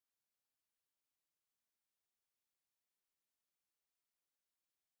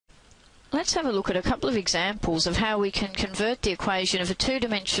let's have a look at a couple of examples of how we can convert the equation of a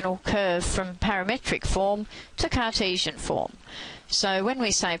two-dimensional curve from parametric form to Cartesian form. So when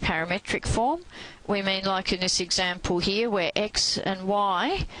we say parametric form, we mean like in this example here where x and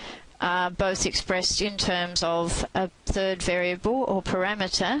y are both expressed in terms of a third variable or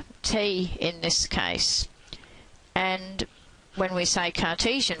parameter, t in this case. And when we say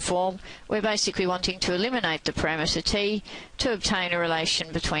Cartesian form, we're basically wanting to eliminate the parameter t to obtain a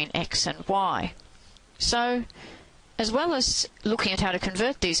relation between x and y. So, as well as looking at how to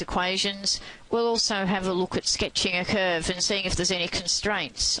convert these equations, we'll also have a look at sketching a curve and seeing if there's any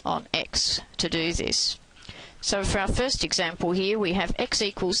constraints on x to do this. So for our first example here, we have x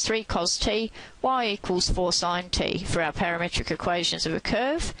equals 3 cos t, y equals 4 sin t for our parametric equations of a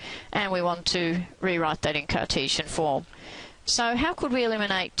curve, and we want to rewrite that in Cartesian form. So how could we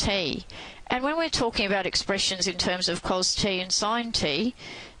eliminate t? And when we're talking about expressions in terms of cos t and sin t,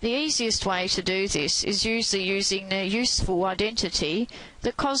 the easiest way to do this is usually using the useful identity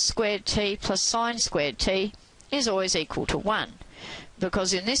that cos squared t plus sin squared t is always equal to 1.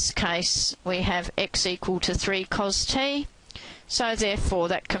 Because in this case we have x equal to 3 cos t, so therefore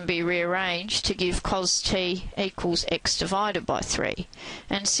that can be rearranged to give cos t equals x divided by 3.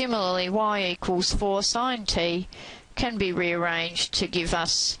 And similarly y equals 4 sin t can be rearranged to give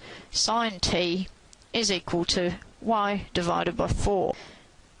us sin t is equal to y divided by 4.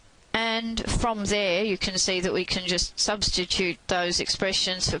 And from there you can see that we can just substitute those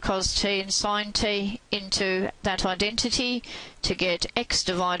expressions for cos t and sin t into that identity to get x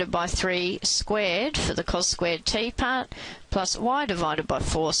divided by 3 squared for the cos squared t part plus y divided by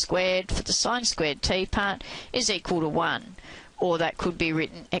 4 squared for the sin squared t part is equal to 1. Or that could be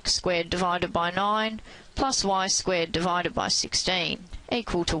written x squared divided by 9 plus y squared divided by 16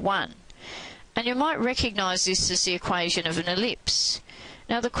 equal to 1. And you might recognise this as the equation of an ellipse.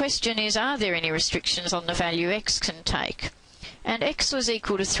 Now the question is, are there any restrictions on the value x can take? And x was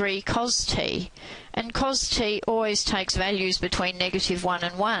equal to 3 cos t, and cos t always takes values between -1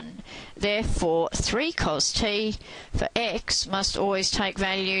 and 1. Therefore 3 cos t for x must always take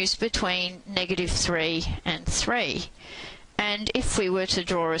values between -3 and 3. And if we were to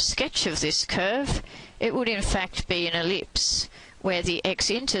draw a sketch of this curve, it would in fact be an ellipse, where the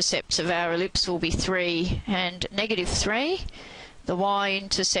x-intercepts of our ellipse will be 3 and -3. The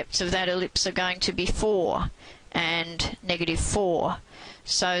y-intercepts of that ellipse are going to be 4 and -4,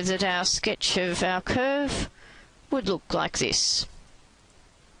 so that our sketch of our curve would look like this.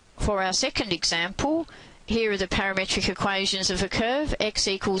 For our second example, here are the parametric equations of a curve. X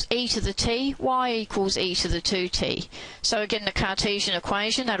equals e to the t, y equals e to the 2t. So again, the Cartesian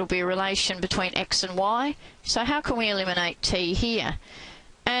equation, that'll be a relation between x and y. So how can we eliminate t here?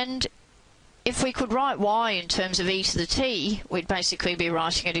 And if we could write y in terms of e to the t, we'd basically be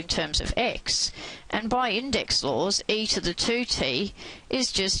writing it in terms of x. And by index laws, e to the 2t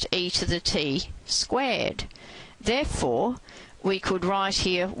is just e to the t squared. Therefore, we could write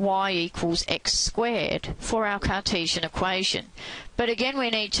here y equals x squared for our Cartesian equation. But again,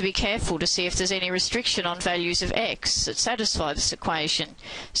 we need to be careful to see if there's any restriction on values of x that satisfy this equation,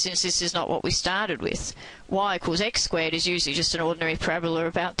 since this is not what we started with. Y equals x squared is usually just an ordinary parabola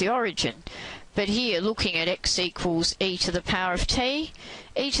about the origin. But here, looking at x equals e to the power of t,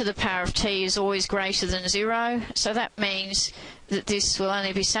 e to the power of t is always greater than 0, so that means that this will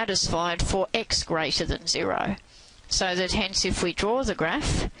only be satisfied for x greater than 0. So that hence if we draw the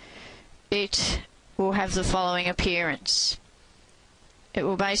graph, it will have the following appearance. It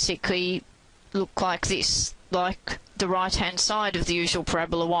will basically look like this, like the right hand side of the usual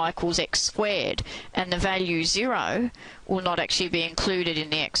parabola y equals x squared, and the value 0 will not actually be included in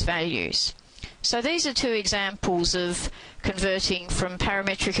the x values. So these are two examples of converting from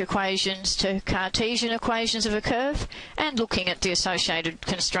parametric equations to Cartesian equations of a curve and looking at the associated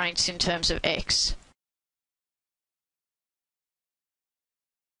constraints in terms of x.